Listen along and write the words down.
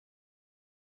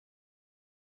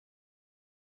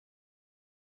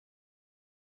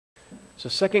So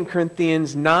 2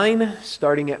 Corinthians 9,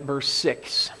 starting at verse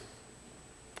 6.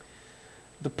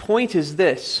 The point is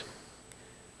this: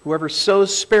 whoever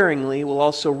sows sparingly will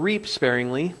also reap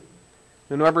sparingly,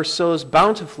 and whoever sows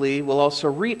bountifully will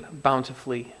also reap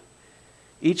bountifully.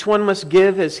 Each one must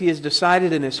give as he has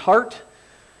decided in his heart,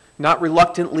 not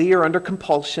reluctantly or under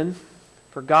compulsion,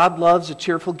 for God loves a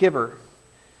cheerful giver.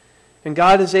 And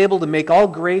God is able to make all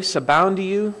grace abound to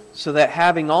you, so that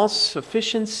having all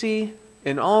sufficiency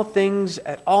in all things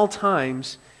at all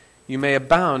times, you may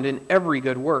abound in every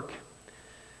good work.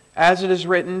 As it is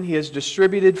written, He has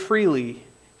distributed freely,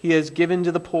 He has given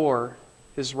to the poor,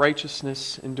 His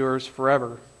righteousness endures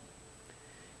forever.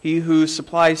 He who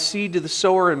supplies seed to the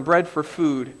sower and bread for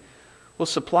food will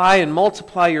supply and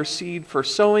multiply your seed for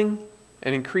sowing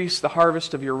and increase the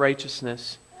harvest of your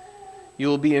righteousness. You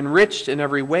will be enriched in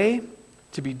every way,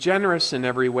 to be generous in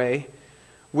every way,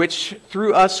 which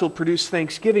through us will produce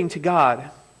thanksgiving to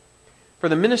God. For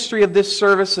the ministry of this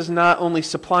service is not only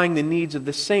supplying the needs of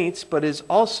the saints, but is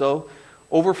also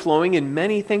overflowing in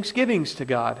many thanksgivings to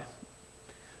God.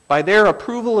 By their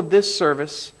approval of this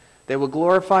service, they will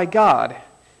glorify God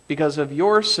because of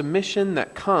your submission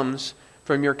that comes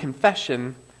from your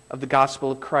confession of the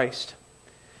gospel of Christ,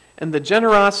 and the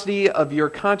generosity of your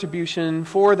contribution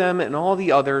for them and all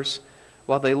the others,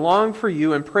 while they long for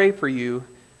you and pray for you,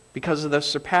 because of the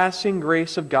surpassing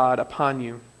grace of God upon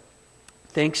you.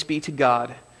 Thanks be to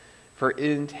God for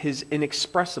His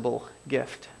inexpressible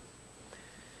gift.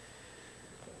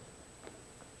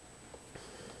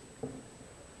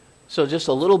 So just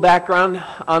a little background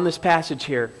on this passage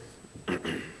here.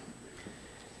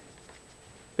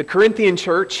 The Corinthian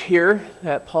church here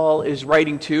that Paul is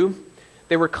writing to,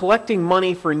 they were collecting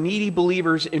money for needy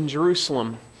believers in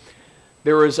Jerusalem.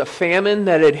 There was a famine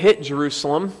that had hit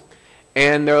Jerusalem,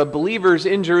 and the believers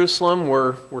in Jerusalem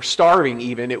were starving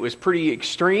even. It was pretty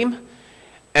extreme.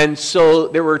 And so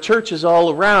there were churches all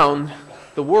around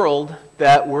the world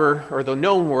that were, or the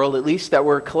known world at least, that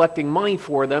were collecting money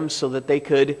for them so that they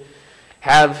could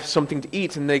have something to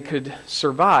eat and they could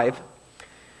survive.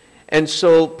 And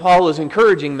so Paul was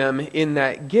encouraging them in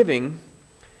that giving.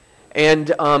 And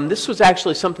this was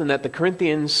actually something that the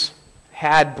Corinthians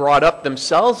had brought up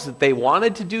themselves, that they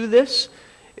wanted to do this.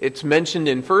 It's mentioned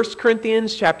in 1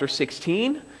 Corinthians chapter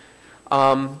 16.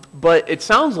 But it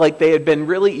sounds like they had been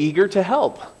really eager to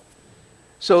help.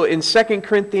 So in 2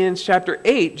 Corinthians chapter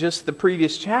 8, just the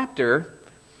previous chapter,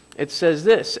 it says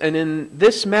this: "And in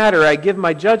this matter I give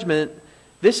my judgment,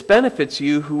 this benefits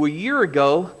you who a year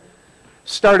ago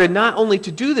started not only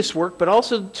to do this work, but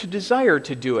also to desire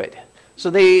to do it."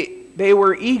 So they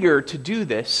were eager to do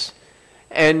this.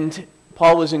 And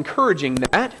Paul was encouraging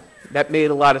that. That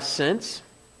made a lot of sense.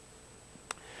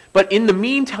 But in the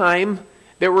meantime,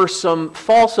 there were some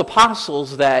false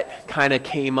apostles that kind of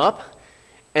came up,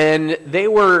 and they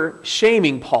were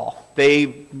shaming Paul.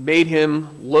 They made him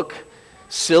look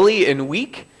silly and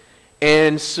weak,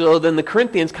 and so then the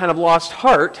Corinthians kind of lost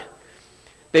heart.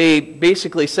 They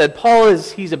basically said,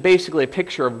 he's basically a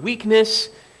picture of weakness.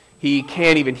 He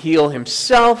can't even heal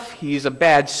himself. He's a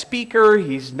bad speaker.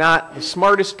 He's not the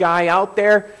smartest guy out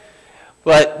there.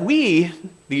 But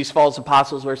these false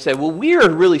apostles, were said, well, we are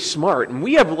really smart, and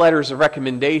we have letters of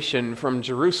recommendation from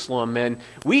Jerusalem, and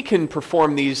we can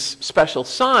perform these special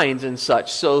signs and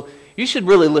such, so you should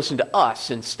really listen to us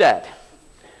instead.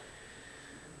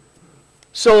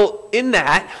 So in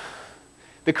that,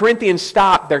 the Corinthians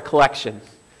stopped their collection.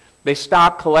 They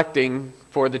stopped collecting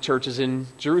for the churches in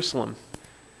Jerusalem.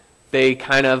 They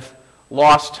kind of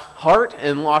lost heart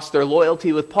and lost their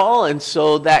loyalty with Paul, and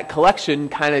so that collection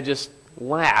kind of just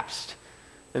lapsed.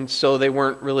 And so they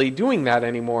weren't really doing that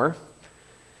anymore.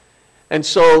 And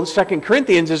so 2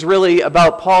 Corinthians is really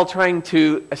about Paul trying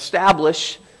to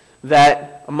establish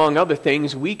that, among other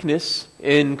things, weakness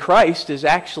in Christ is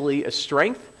actually a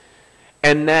strength,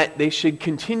 and that they should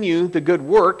continue the good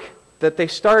work that they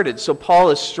started. So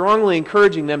Paul is strongly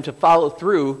encouraging them to follow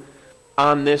through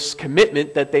on this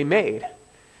commitment that they made.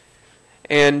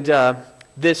 And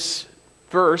this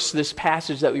verse, this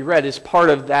passage that we read, is part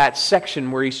of that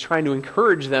section where he's trying to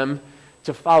encourage them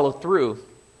to follow through.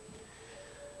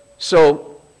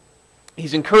 So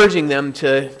he's encouraging them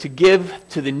to give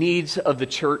to the needs of the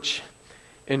church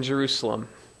in Jerusalem.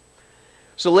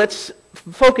 So let's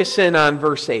focus in on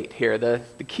verse 8 here. The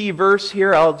key verse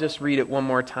here, I'll just read it one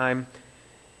more time.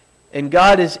 "And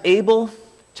God is able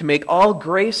to make all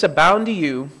grace abound to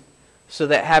you, so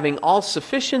that having all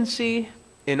sufficiency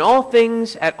in all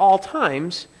things at all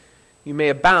times, you may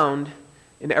abound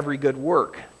in every good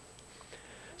work."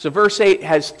 So verse 8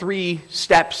 has 3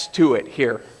 steps to it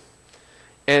here.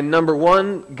 And number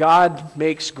 1, God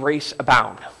makes grace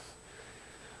abound.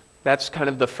 That's kind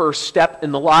of the first step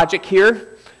in the logic here.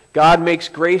 God makes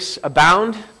grace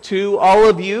abound to all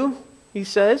of you, he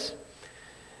says.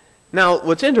 Now,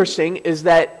 what's interesting is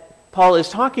that Paul is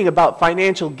talking about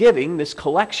financial giving, this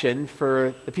collection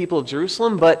for the people of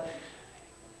Jerusalem, but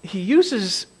he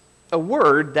uses a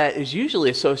word that is usually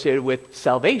associated with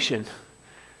salvation.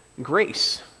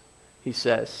 Grace, he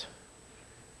says.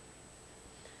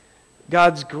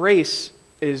 God's grace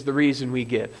is the reason we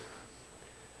give.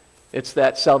 It's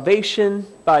that salvation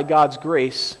by God's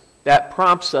grace that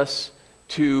prompts us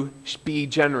to be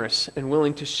generous and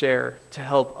willing to share, to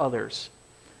help others.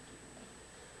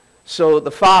 So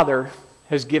the Father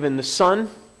has given the Son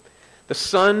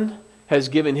has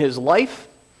given his life,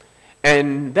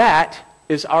 and that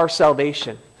is our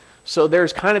salvation. So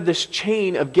there's kind of this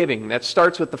chain of giving that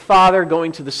starts with the Father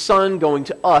going to the Son, going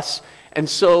to us, and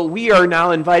so we are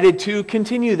now invited to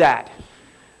continue that.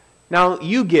 Now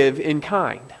you give in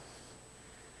kind.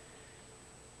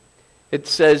 It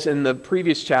says in the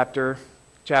previous chapter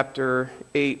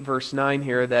 8, verse 9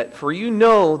 here, that for you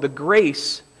know the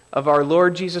grace of our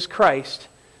Lord Jesus Christ,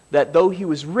 that though he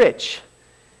was rich,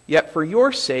 yet for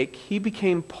your sake he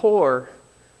became poor,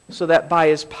 so that by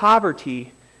his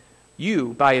poverty,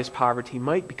 you by his poverty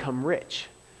might become rich.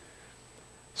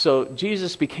 So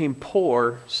Jesus became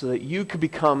poor so that you could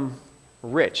become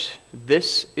rich.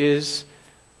 This is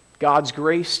God's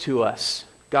grace to us.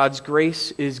 God's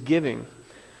grace is giving.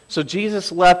 So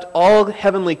Jesus left all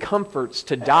heavenly comforts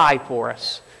to die for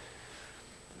us.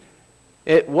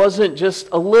 It wasn't just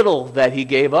a little that he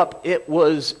gave up, it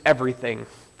was everything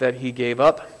that he gave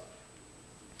up.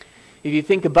 If you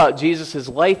think about Jesus'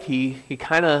 life, he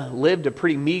kind of lived a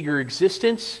pretty meager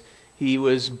existence. He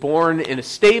was born in a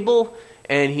stable,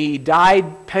 and he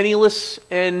died penniless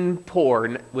and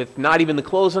poor, with not even the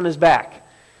clothes on his back.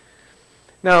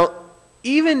 Now,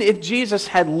 even if Jesus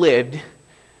had lived,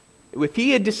 if he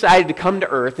had decided to come to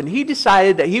earth and he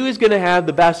decided that he was going to have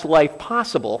the best life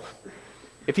possible,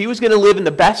 if he was going to live in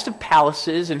the best of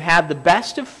palaces and have the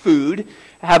best of food,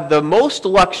 have the most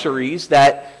luxuries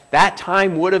that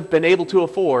time would have been able to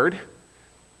afford,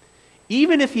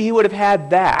 even if he would have had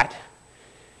that,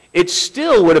 it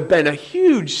still would have been a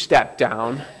huge step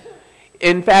down.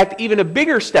 In fact, even a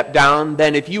bigger step down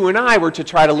than if you and I were to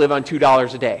try to live on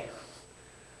 $2 a day.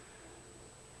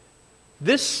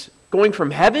 This going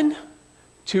from heaven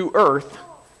to earth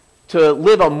to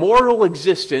live a mortal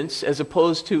existence as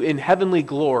opposed to in heavenly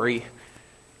glory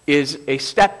is a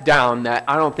step down that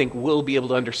I don't think we'll be able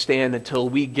to understand until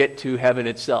we get to heaven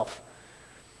itself.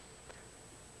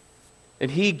 And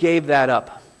he gave that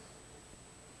up.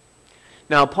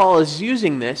 Now, Paul is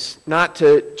using this not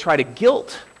to try to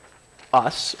guilt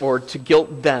us or to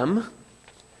guilt them.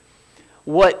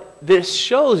 What this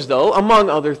shows, though, among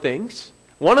other things,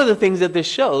 one of the things that this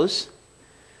shows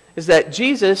is that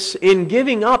Jesus, in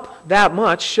giving up that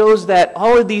much, shows that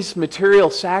all of these material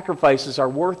sacrifices are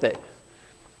worth it.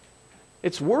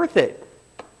 It's worth it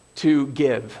to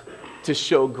give, to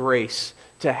show grace,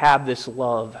 to have this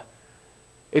love.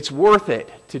 It's worth it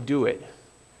to do it.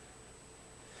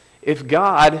 If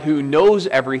God, who knows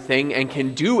everything and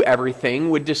can do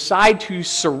everything, would decide to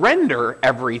surrender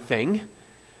everything,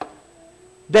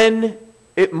 then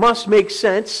it must make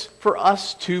sense for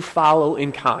us to follow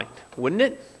in kind, wouldn't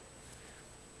it?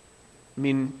 I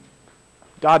mean,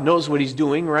 God knows what he's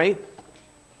doing, right?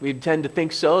 We tend to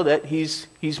think so, that he's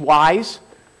wise,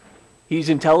 he's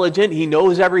intelligent, he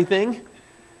knows everything.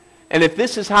 And if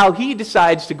this is how he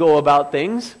decides to go about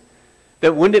things,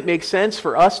 then wouldn't it make sense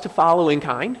for us to follow in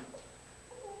kind?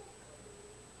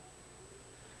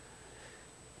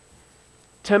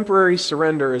 Temporary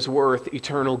surrender is worth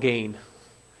eternal gain.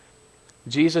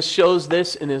 Jesus shows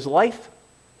this in his life,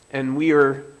 and we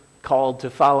are called to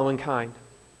follow in kind.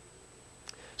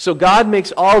 So God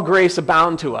makes all grace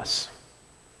abound to us,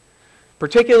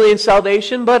 particularly in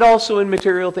salvation, but also in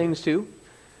material things too.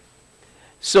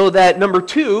 So that, number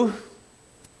 2,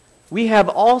 we have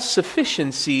all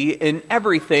sufficiency in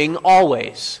everything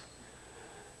always.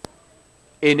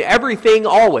 In everything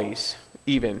always,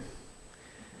 even.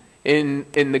 In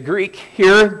the Greek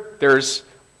here, there's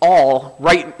all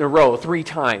right in a row 3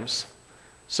 times.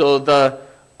 So the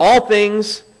all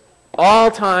things, all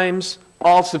times,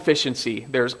 all sufficiency.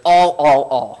 There's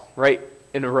all, right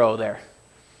in a row there.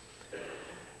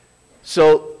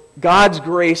 So God's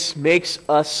grace makes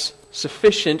us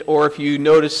sufficient, or if you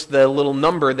notice the little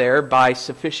number there by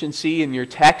sufficiency in your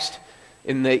text,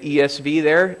 in the ESV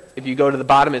there, if you go to the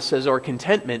bottom it says, or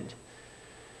contentment.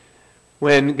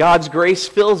 When God's grace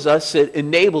fills us, it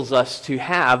enables us to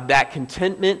have that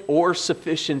contentment or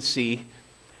sufficiency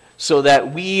so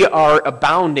that we are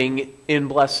abounding in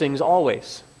blessings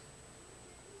always.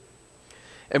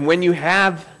 And when you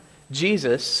have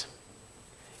Jesus,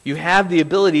 you have the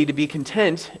ability to be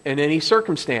content in any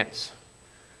circumstance.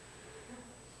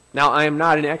 Now, I am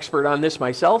not an expert on this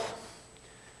myself.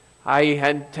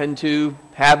 I tend to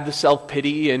have the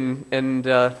self-pity and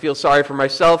feel sorry for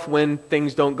myself when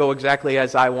things don't go exactly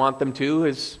as I want them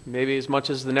to, maybe as much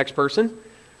as the next person.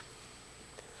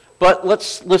 But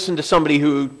let's listen to somebody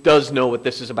who does know what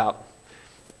this is about.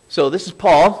 So this is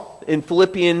Paul in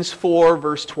Philippians 4,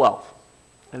 verse 12.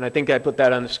 And I think I put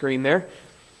that on the screen there.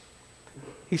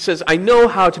 He says, I know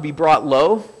how to be brought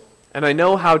low, and I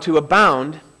know how to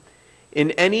abound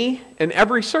in any and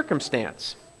every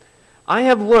circumstance. I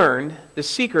have learned the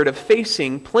secret of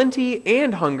facing plenty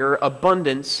and hunger,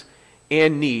 abundance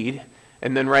and need.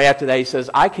 And then right after that he says,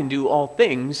 I can do all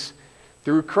things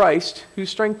through Christ who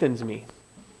strengthens me.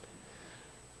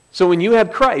 So when you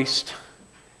have Christ,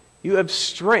 you have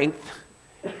strength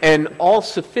and all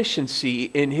sufficiency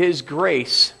in His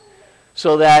grace,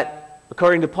 so that,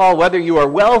 according to Paul, whether you are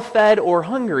well-fed or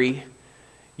hungry,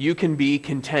 you can be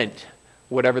content,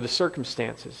 whatever the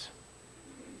circumstances.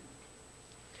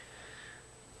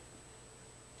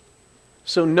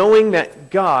 So knowing that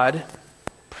God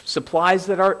supplies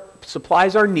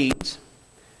our needs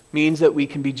means that we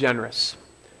can be generous.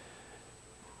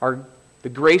 The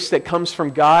grace that comes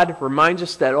from God reminds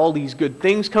us that all these good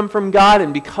things come from God,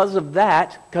 and because of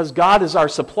that, because God is our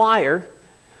supplier,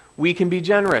 we can be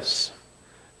generous.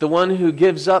 The one who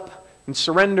gives up and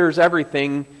surrenders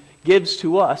everything gives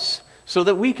to us so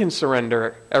that we can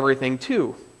surrender everything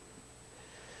too.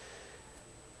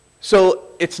 So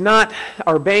it's not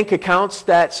our bank accounts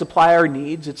that supply our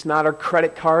needs. It's not our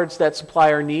credit cards that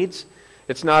supply our needs.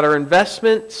 It's not our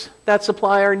investments that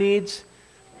supply our needs.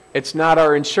 It's not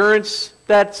our insurance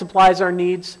that supplies our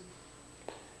needs.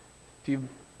 If you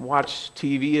watch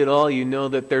TV at all, you know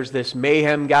that there's this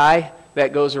mayhem guy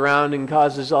that goes around and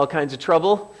causes all kinds of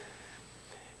trouble.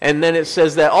 And then it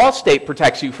says that Allstate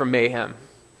protects you from mayhem.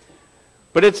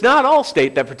 But it's not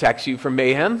Allstate that protects you from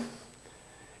mayhem.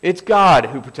 It's God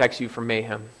who protects you from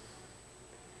mayhem.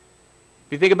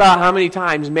 If you think about how many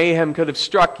times mayhem could have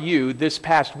struck you this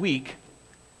past week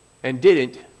and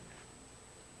didn't,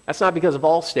 that's not because of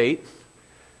Allstate.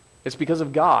 It's because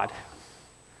of God.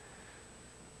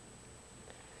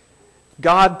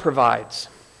 God provides.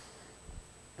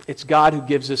 It's God who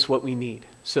gives us what we need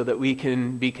so that we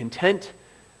can be content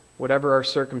whatever our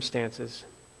circumstances.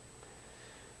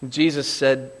 Jesus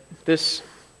said this,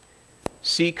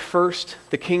 seek first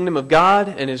the kingdom of God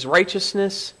and His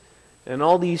righteousness, and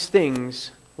all these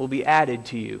things will be added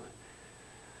to you.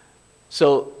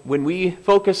 So when we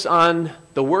focus on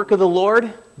the work of the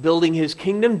Lord, building His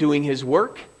kingdom, doing His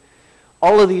work,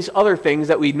 all of these other things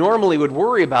that we normally would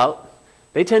worry about,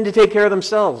 they tend to take care of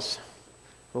themselves.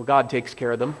 Well, God takes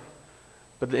care of them,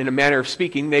 but in a manner of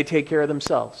speaking, they take care of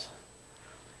themselves.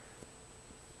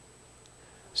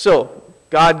 So,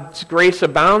 God's grace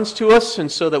abounds to us,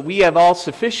 and so that we have all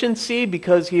sufficiency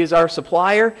because He is our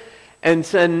supplier. And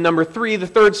then number 3, the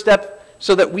third step,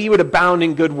 so that we would abound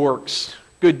in good works,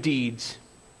 good deeds,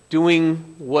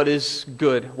 doing what is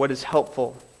good, what is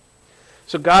helpful.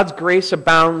 So God's grace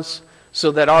abounds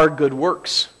so that our good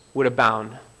works would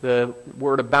abound. The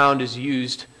word abound is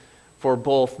used for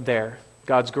both there.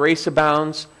 God's grace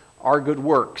abounds, our good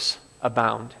works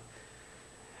abound.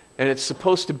 And it's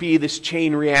supposed to be this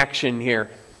chain reaction here.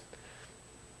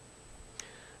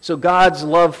 So God's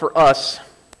love for us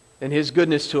and His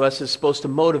goodness to us is supposed to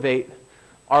motivate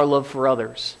our love for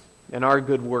others and our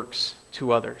good works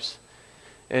to others.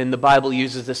 And the Bible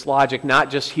uses this logic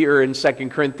not just here in 2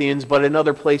 Corinthians, but in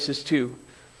other places too.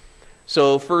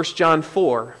 So 1 John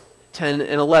 4, 10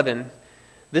 and 11.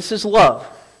 This is love.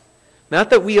 Not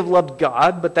that we have loved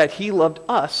God, but that He loved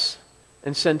us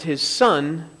and sent His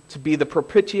Son to be the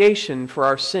propitiation for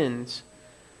our sins.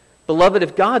 Beloved,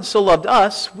 if God so loved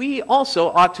us, we also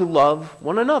ought to love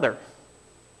one another.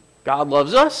 God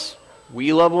loves us,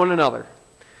 we love one another.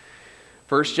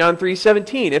 1 John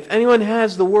 3:17, if anyone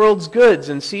has the world's goods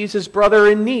and sees his brother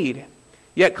in need,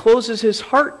 yet closes his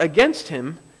heart against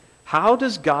him, how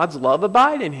does God's love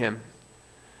abide in him?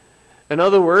 In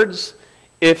other words,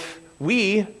 if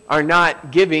we are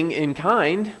not giving in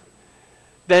kind,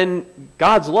 then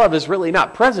God's love is really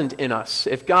not present in us.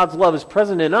 If God's love is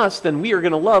present in us, then we are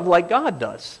going to love like God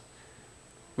does.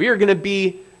 We are going to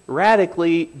be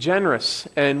radically generous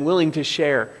and willing to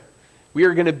share. We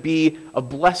are going to be a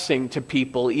blessing to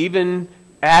people, even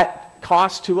at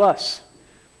cost to us.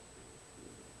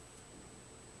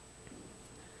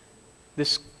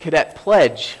 This cadet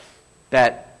pledge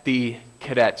that the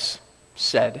cadets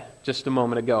said just a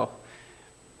moment ago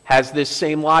has this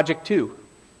same logic too.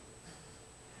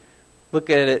 Look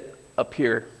at it up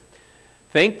here.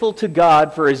 Thankful to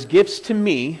God for his gifts to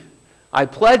me, I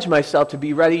pledge myself to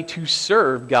be ready to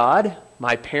serve God,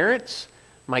 my parents,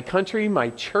 my country, my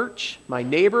church, my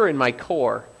neighbor, and my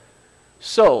core.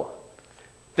 So,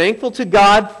 thankful to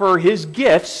God for his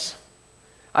gifts,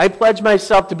 I pledge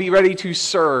myself to be ready to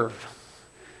serve.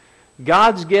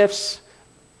 God's gifts,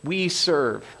 we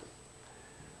serve.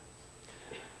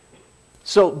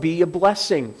 So, be a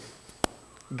blessing.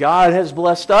 God has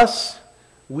blessed us,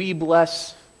 we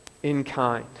bless in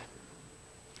kind.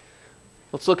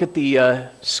 Let's look at the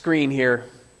screen here,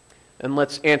 and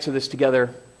let's answer this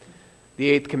together. The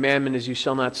eighth commandment is, you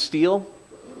shall not steal.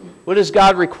 What does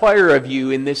God require of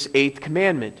you in this eighth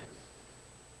commandment?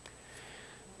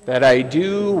 That I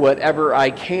do whatever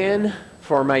I can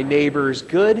for my neighbor's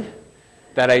good,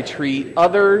 that I treat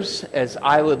others as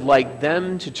I would like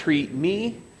them to treat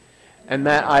me, and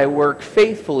that I work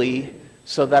faithfully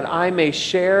so that I may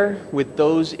share with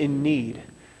those in need.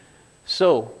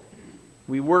 So,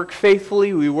 we work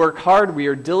faithfully, we work hard, we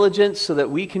are diligent so that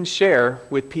we can share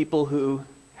with people who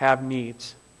have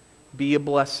needs. Be a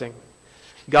blessing.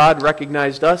 God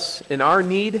recognized us in our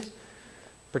need,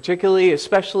 particularly,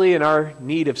 especially in our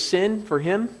need of sin for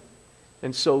him,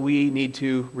 and so we need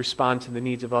to respond to the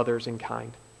needs of others in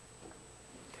kind.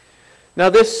 Now,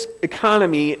 this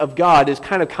economy of God is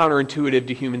kind of counterintuitive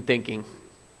to human thinking.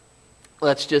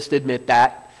 Let's just admit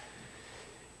that.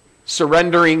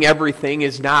 Surrendering everything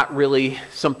is not really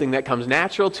something that comes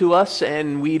natural to us,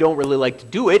 and we don't really like to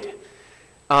do it.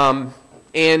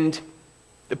 And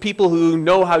the people who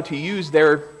know how to use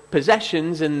their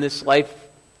possessions in this life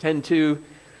tend to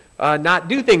not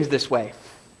do things this way.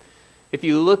 If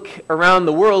you look around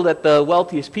the world at the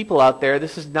wealthiest people out there,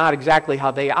 this is not exactly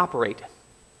how they operate.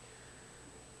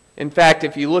 In fact,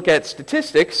 if you look at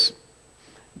statistics,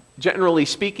 generally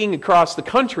speaking, across the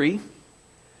country,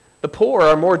 the poor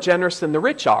are more generous than the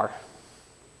rich are.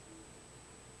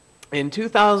 In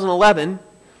 2011,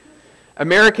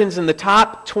 Americans in the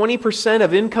top 20%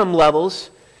 of income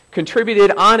levels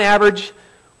contributed on average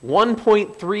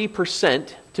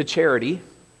 1.3% to charity.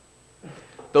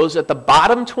 Those at the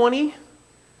bottom 20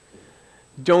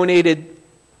 donated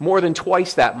more than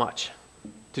twice that much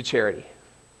to charity.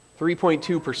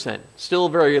 3.2%. Still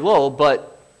very low,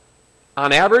 but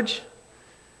on average,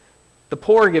 the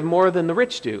poor give more than the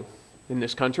rich do in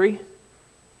this country.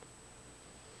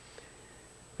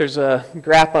 There's a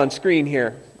graph on screen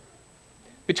here.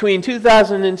 Between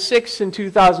 2006 and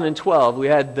 2012, we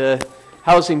had the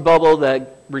housing bubble, the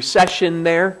recession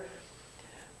there.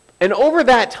 And over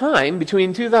that time,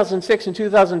 between 2006 and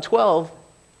 2012,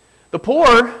 the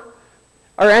poor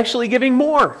are actually giving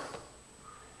more.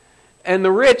 And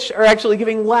the rich are actually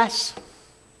giving less,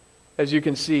 as you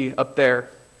can see up there.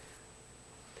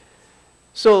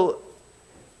 So,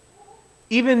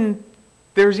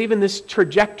 there's even this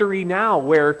trajectory now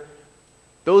where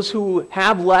those who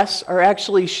have less are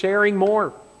actually sharing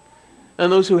more,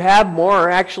 and those who have more are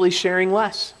actually sharing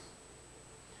less.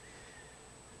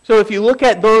 So if you look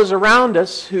at those around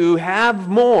us who have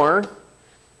more,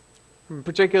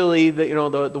 particularly the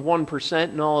 1%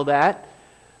 and all of that,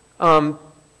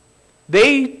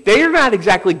 they are not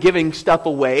exactly giving stuff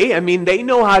away. I mean, they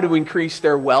know how to increase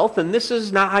their wealth, and this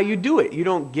is not how you do it. You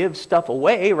don't give stuff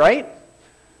away, right?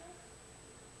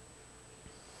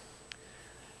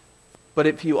 But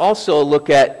if you also look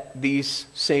at these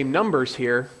same numbers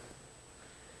here,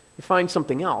 you find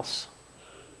something else.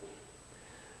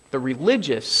 The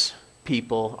religious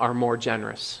people are more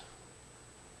generous.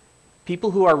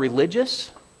 People who are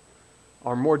religious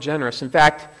are more generous. In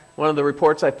fact, one of the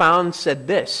reports I found said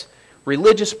this: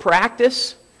 religious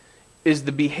practice is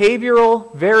the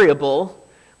behavioral variable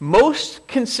most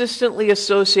consistently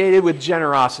associated with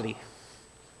generosity.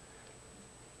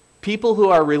 People who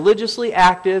are religiously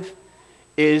active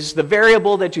is the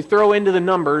variable that you throw into the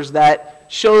numbers that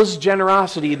shows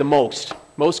generosity the most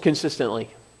consistently.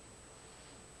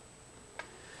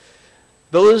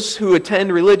 Those who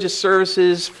attend religious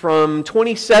services from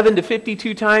 27 to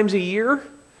 52 times a year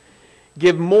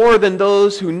give more than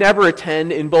those who never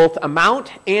attend in both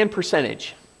amount and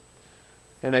percentage.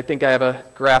 And I think I have a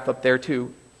graph up there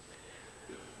too.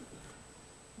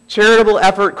 Charitable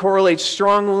effort correlates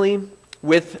strongly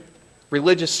with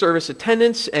religious service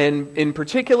attendance, and in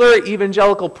particular,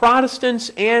 evangelical Protestants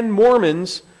and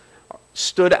Mormons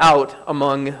stood out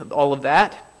among all of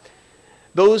that.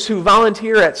 Those who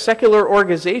volunteer at secular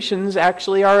organizations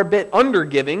actually are a bit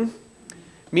undergiving.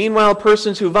 Meanwhile,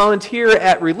 persons who volunteer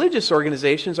at religious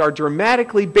organizations are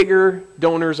dramatically bigger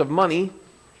donors of money.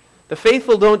 The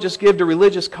faithful don't just give to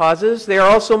religious causes, they are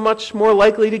also much more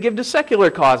likely to give to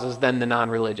secular causes than the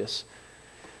non-religious.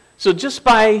 So just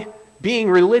by being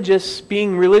religious,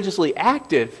 being religiously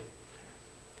active,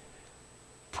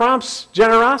 prompts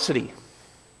generosity.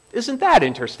 Isn't that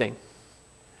interesting?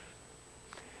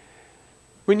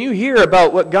 When you hear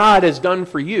about what God has done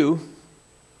for you,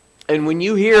 and when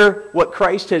you hear what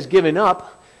Christ has given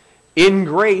up in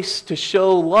grace to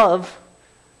show love,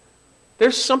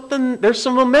 there's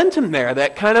some momentum there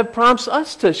that kind of prompts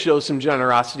us to show some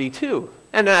generosity too.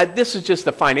 And this is just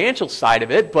the financial side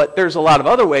of it, but there's a lot of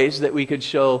other ways that we could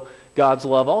show God's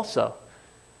love also.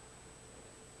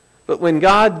 But when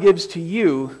God gives to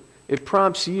you, it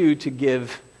prompts you to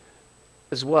give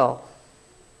as well.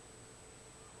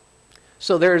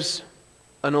 So there's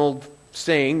an old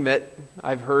saying that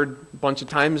I've heard a bunch of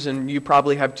times, and you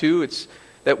probably have too. It's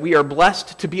that we are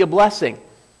blessed to be a blessing.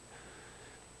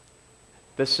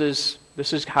 This is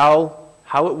how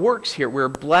it works here. We're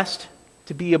blessed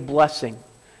to be a blessing.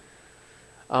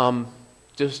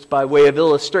 Just by way of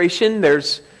illustration,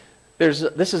 this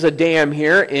is a dam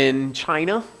here in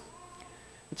China.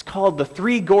 It's called the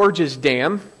Three Gorges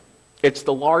Dam. It's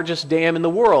the largest dam in the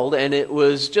world, and it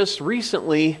was just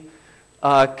recently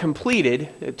completed.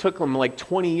 It took them like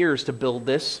 20 years to build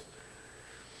this.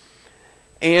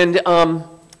 And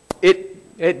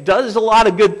it does a lot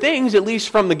of good things, at least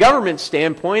from the government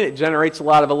standpoint. It generates a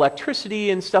lot of electricity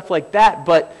and stuff like that.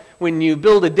 But when you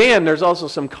build a dam, there's also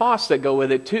some costs that go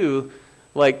with it too.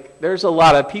 Like, there's a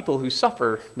lot of people who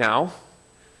suffer now.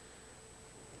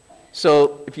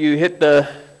 So if you hit the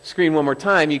screen one more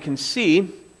time, you can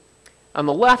see on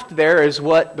the left there is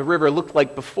what the river looked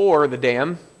like before the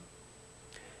dam.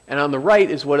 And on the right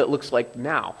is what it looks like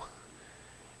now.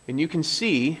 And you can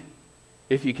see,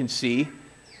 if you can see,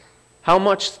 how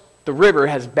much the river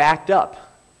has backed up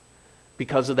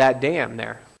because of that dam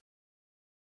there.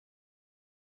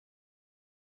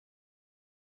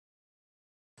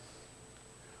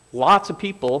 Lots of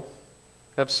people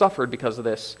have suffered because of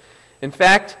this. In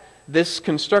fact, this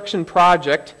construction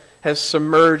project has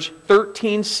submerged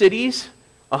 13 cities,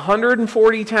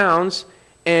 140 towns,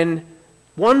 and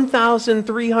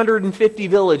 1,350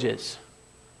 villages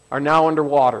are now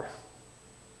underwater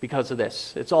because of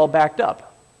this. It's all backed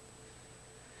up.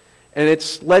 And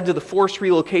it's led to the forced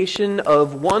relocation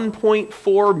of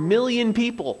 1.4 million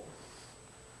people.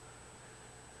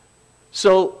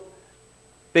 So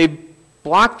they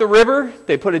blocked the river,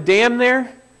 they put a dam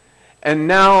there, and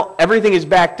now everything is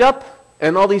backed up,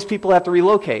 and all these people have to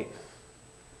relocate.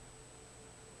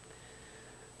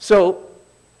 So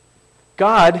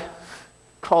God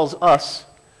calls us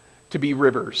to be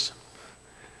rivers,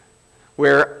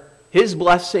 where His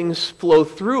blessings flow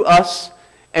through us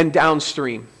and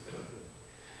downstream.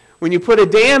 When you put a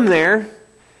dam there,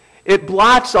 it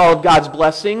blocks all of God's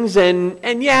blessings,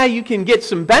 and yeah, you can get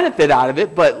some benefit out of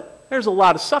it, but there's a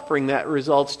lot of suffering that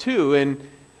results too, and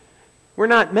we're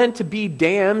not meant to be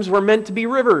dams, we're meant to be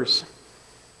rivers.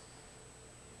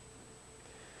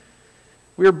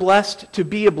 We are blessed to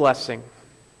be a blessing.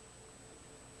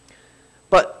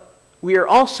 But we are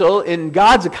also, in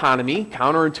God's economy,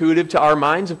 counterintuitive to our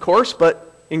minds, of course,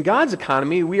 but in God's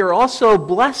economy, we are also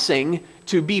blessing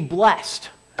to be blessed.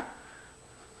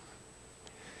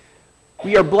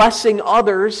 We are blessing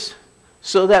others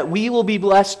so that we will be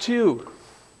blessed too.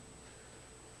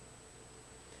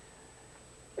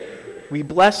 We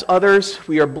bless others,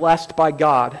 we are blessed by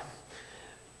God.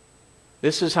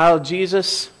 This is how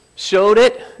Jesus showed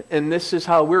it, and this is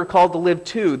how we're called to live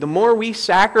too. The more we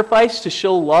sacrifice to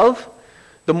show love,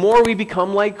 the more we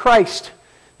become like Christ.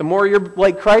 The more you're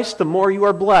like Christ, the more you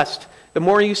are blessed. The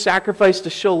more you sacrifice to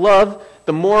show love,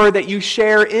 the more that you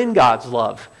share in God's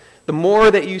love. The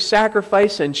more that you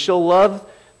sacrifice and show love,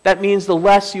 that means the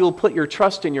less you'll put your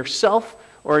trust in yourself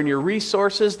or in your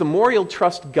resources, the more you'll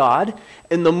trust God,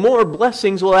 and the more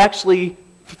blessings will actually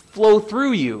flow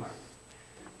through you.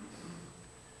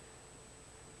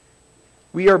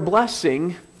 We are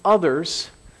blessing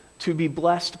others to be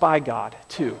blessed by God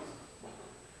too.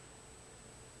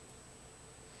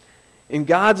 In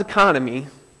God's economy,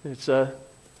 it's a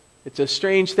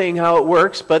strange thing how it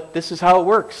works, but this is how it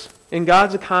works. In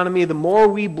God's economy, the more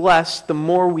we bless, the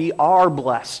more we are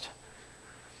blessed.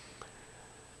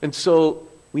 And so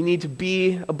we need to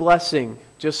be a blessing,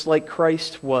 just like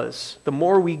Christ was. The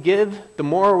more we give, the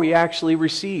more we actually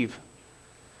receive.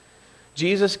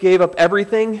 Jesus gave up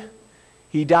everything.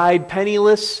 He died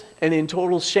penniless and in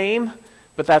total shame,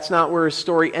 but that's not where his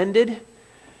story ended.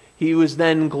 He was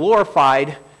then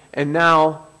glorified and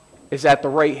now is at the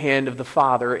right hand of the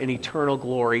Father in eternal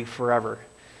glory forever.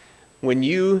 When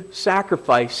you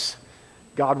sacrifice,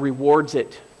 God rewards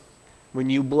it. When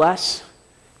you bless,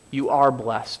 you are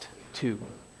blessed too.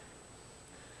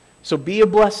 So be a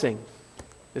blessing.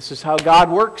 This is how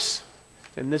God works,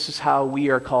 and this is how we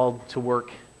are called to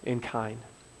work in kind.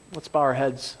 Let's bow our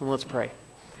heads and let's pray.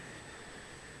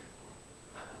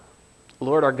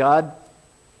 Lord our God,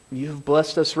 you have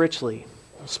blessed us richly,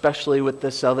 especially with the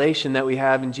salvation that we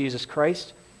have in Jesus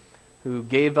Christ, who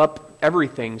gave up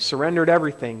everything, surrendered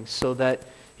everything so that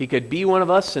he could be one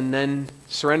of us, and then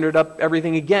surrendered up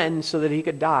everything again so that he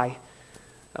could die.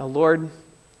 Lord,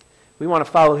 we want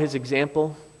to follow his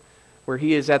example, where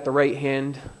he is at the right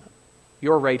hand,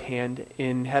 your right hand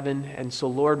in heaven. And so,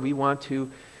 Lord, we want to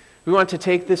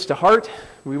take this to heart.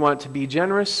 We want to be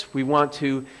generous. We want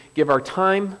to give our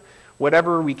time,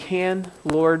 whatever we can,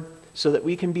 Lord, so that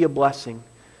we can be a blessing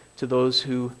to those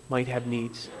who might have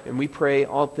needs. And we pray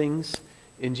all things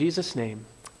in Jesus' name.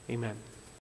 Amen.